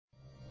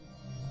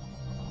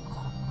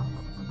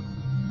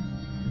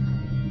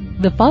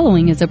The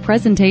following is a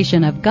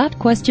presentation of Got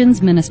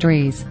Questions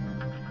Ministries.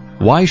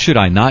 Why should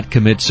I not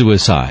commit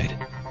suicide?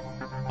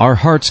 Our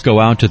hearts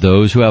go out to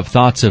those who have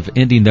thoughts of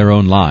ending their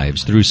own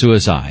lives through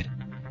suicide.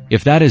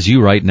 If that is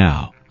you right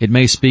now, it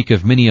may speak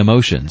of many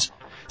emotions,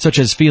 such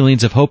as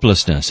feelings of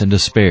hopelessness and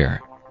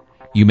despair.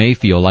 You may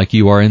feel like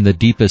you are in the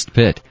deepest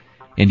pit,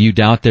 and you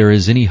doubt there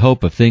is any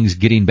hope of things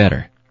getting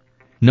better.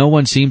 No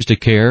one seems to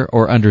care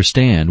or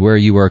understand where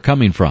you are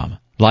coming from.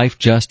 Life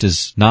just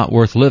is not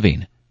worth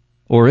living.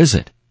 Or is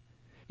it?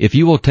 If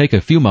you will take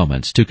a few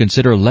moments to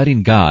consider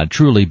letting God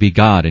truly be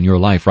God in your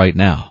life right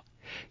now,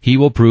 He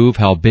will prove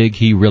how big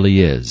He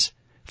really is.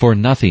 For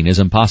nothing is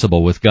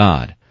impossible with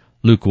God.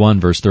 Luke 1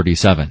 verse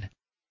 37.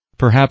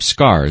 Perhaps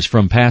scars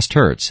from past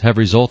hurts have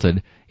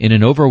resulted in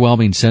an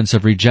overwhelming sense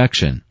of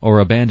rejection or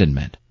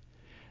abandonment.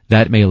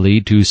 That may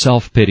lead to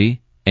self-pity,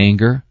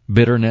 anger,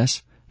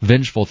 bitterness,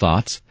 vengeful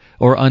thoughts,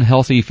 or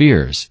unhealthy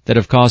fears that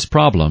have caused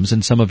problems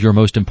in some of your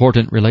most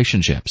important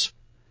relationships.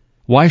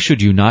 Why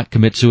should you not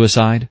commit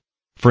suicide?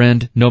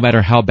 Friend, no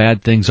matter how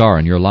bad things are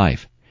in your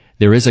life,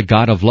 there is a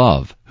God of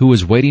love who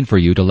is waiting for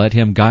you to let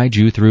Him guide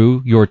you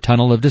through your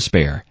tunnel of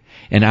despair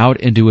and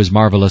out into His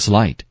marvelous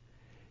light.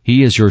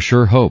 He is your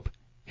sure hope.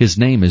 His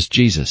name is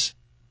Jesus.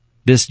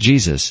 This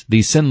Jesus,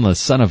 the sinless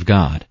Son of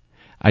God,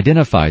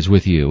 identifies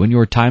with you in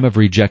your time of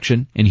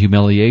rejection and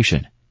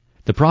humiliation.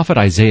 The prophet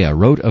Isaiah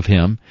wrote of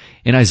Him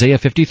in Isaiah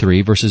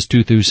 53 verses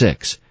 2 through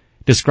 6,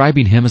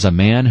 describing Him as a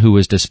man who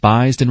was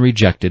despised and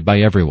rejected by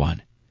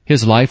everyone.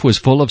 His life was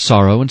full of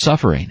sorrow and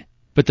suffering,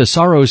 but the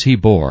sorrows He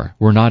bore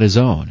were not His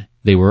own,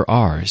 they were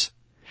ours.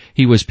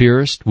 He was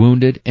pierced,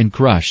 wounded, and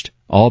crushed,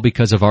 all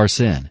because of our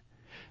sin.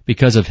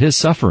 Because of His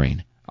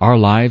suffering, our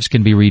lives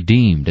can be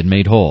redeemed and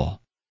made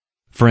whole.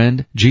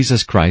 Friend,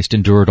 Jesus Christ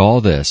endured all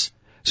this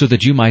so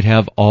that you might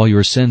have all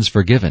your sins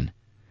forgiven.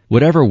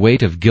 Whatever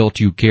weight of guilt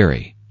you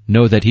carry,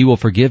 know that He will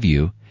forgive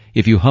you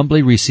if you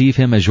humbly receive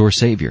Him as your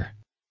Savior.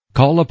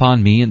 Call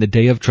upon me in the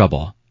day of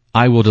trouble.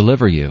 I will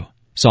deliver you.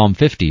 Psalm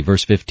 50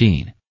 verse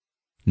 15.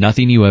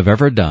 Nothing you have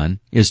ever done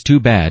is too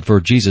bad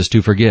for Jesus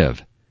to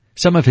forgive.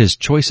 Some of His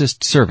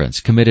choicest servants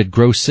committed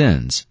gross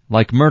sins,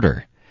 like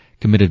murder,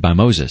 committed by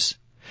Moses,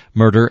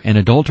 murder and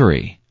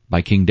adultery,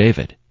 by King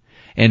David,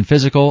 and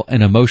physical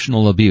and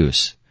emotional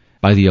abuse,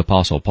 by the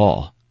Apostle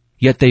Paul.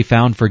 Yet they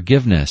found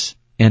forgiveness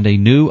and a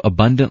new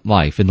abundant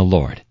life in the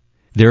Lord.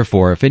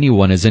 Therefore, if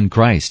anyone is in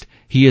Christ,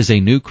 he is a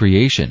new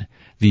creation.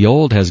 The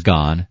old has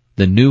gone,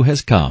 the new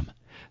has come.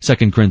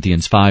 2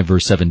 Corinthians 5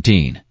 verse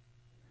 17.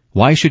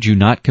 Why should you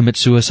not commit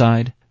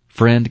suicide?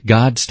 Friend,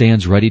 God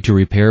stands ready to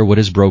repair what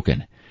is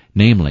broken,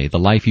 namely the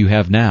life you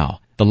have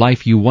now, the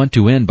life you want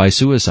to end by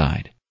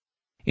suicide.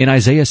 In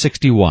Isaiah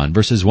 61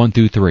 verses 1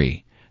 through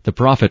 3, the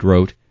prophet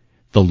wrote,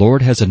 "The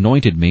Lord has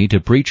anointed me to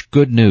preach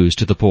good news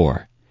to the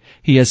poor.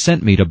 He has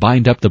sent me to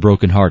bind up the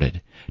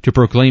brokenhearted, to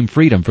proclaim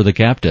freedom for the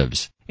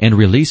captives, and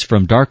release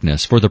from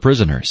darkness for the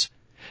prisoners,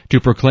 to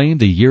proclaim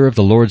the year of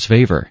the Lord's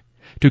favor,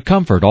 to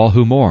comfort all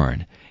who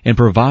mourn, and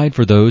provide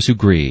for those who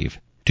grieve,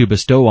 to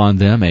bestow on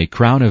them a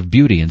crown of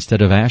beauty instead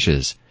of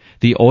ashes,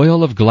 the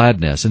oil of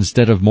gladness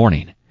instead of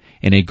mourning,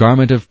 and a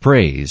garment of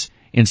praise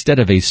instead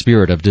of a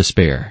spirit of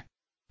despair."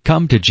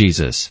 Come to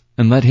Jesus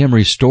and let Him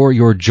restore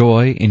your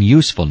joy and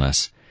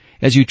usefulness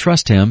as you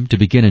trust Him to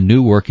begin a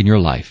new work in your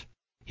life.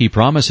 He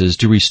promises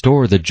to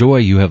restore the joy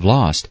you have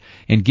lost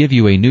and give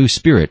you a new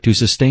spirit to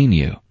sustain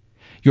you.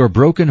 Your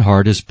broken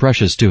heart is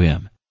precious to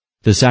Him.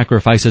 The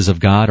sacrifices of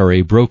God are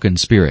a broken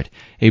spirit,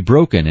 a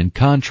broken and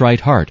contrite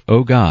heart,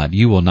 O God,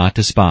 you will not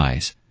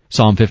despise.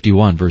 Psalm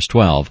 51 verse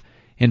 12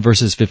 and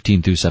verses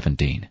 15 through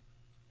 17.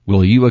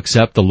 Will you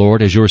accept the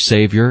Lord as your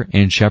Savior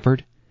and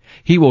Shepherd?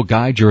 He will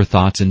guide your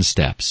thoughts and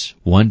steps,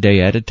 one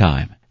day at a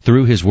time,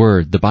 through His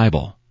Word, the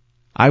Bible.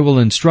 I will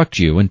instruct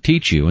you and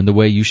teach you in the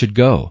way you should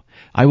go.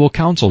 I will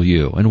counsel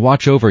you and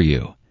watch over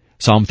you.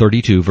 Psalm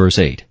 32 verse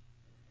 8.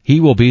 He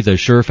will be the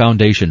sure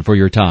foundation for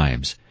your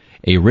times,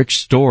 a rich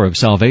store of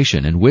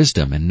salvation and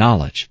wisdom and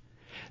knowledge.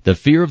 The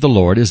fear of the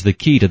Lord is the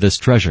key to this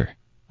treasure.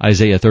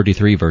 Isaiah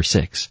 33 verse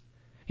 6.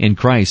 In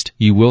Christ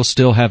you will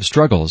still have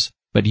struggles,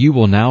 but you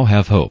will now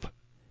have hope.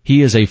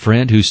 He is a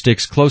friend who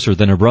sticks closer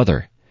than a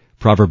brother.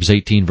 Proverbs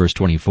 18 verse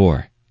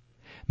 24.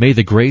 May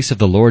the grace of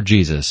the Lord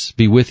Jesus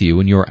be with you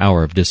in your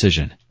hour of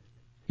decision.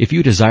 If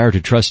you desire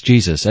to trust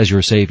Jesus as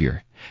your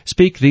Savior,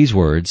 speak these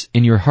words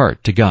in your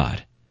heart to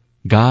God.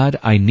 God,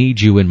 I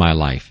need you in my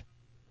life.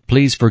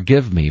 Please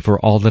forgive me for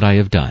all that I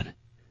have done.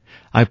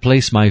 I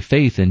place my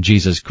faith in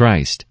Jesus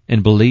Christ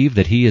and believe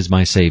that He is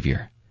my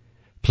Savior.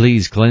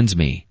 Please cleanse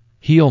me,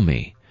 heal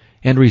me,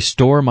 and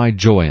restore my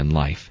joy in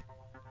life.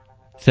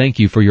 Thank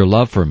you for your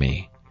love for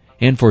me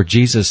and for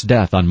Jesus'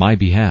 death on my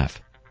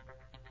behalf.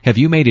 Have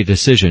you made a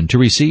decision to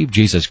receive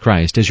Jesus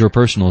Christ as your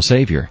personal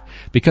Savior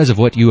because of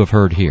what you have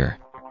heard here?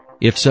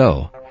 If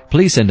so,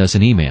 please send us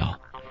an email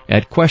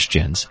at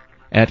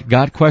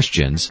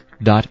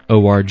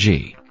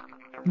questions@gotquestions.org.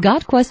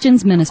 Got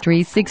Questions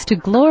Ministries seeks to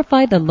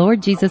glorify the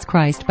Lord Jesus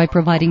Christ by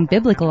providing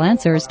biblical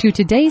answers to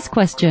today's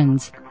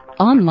questions.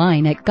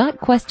 Online at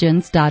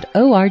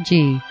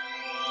gotquestions.org.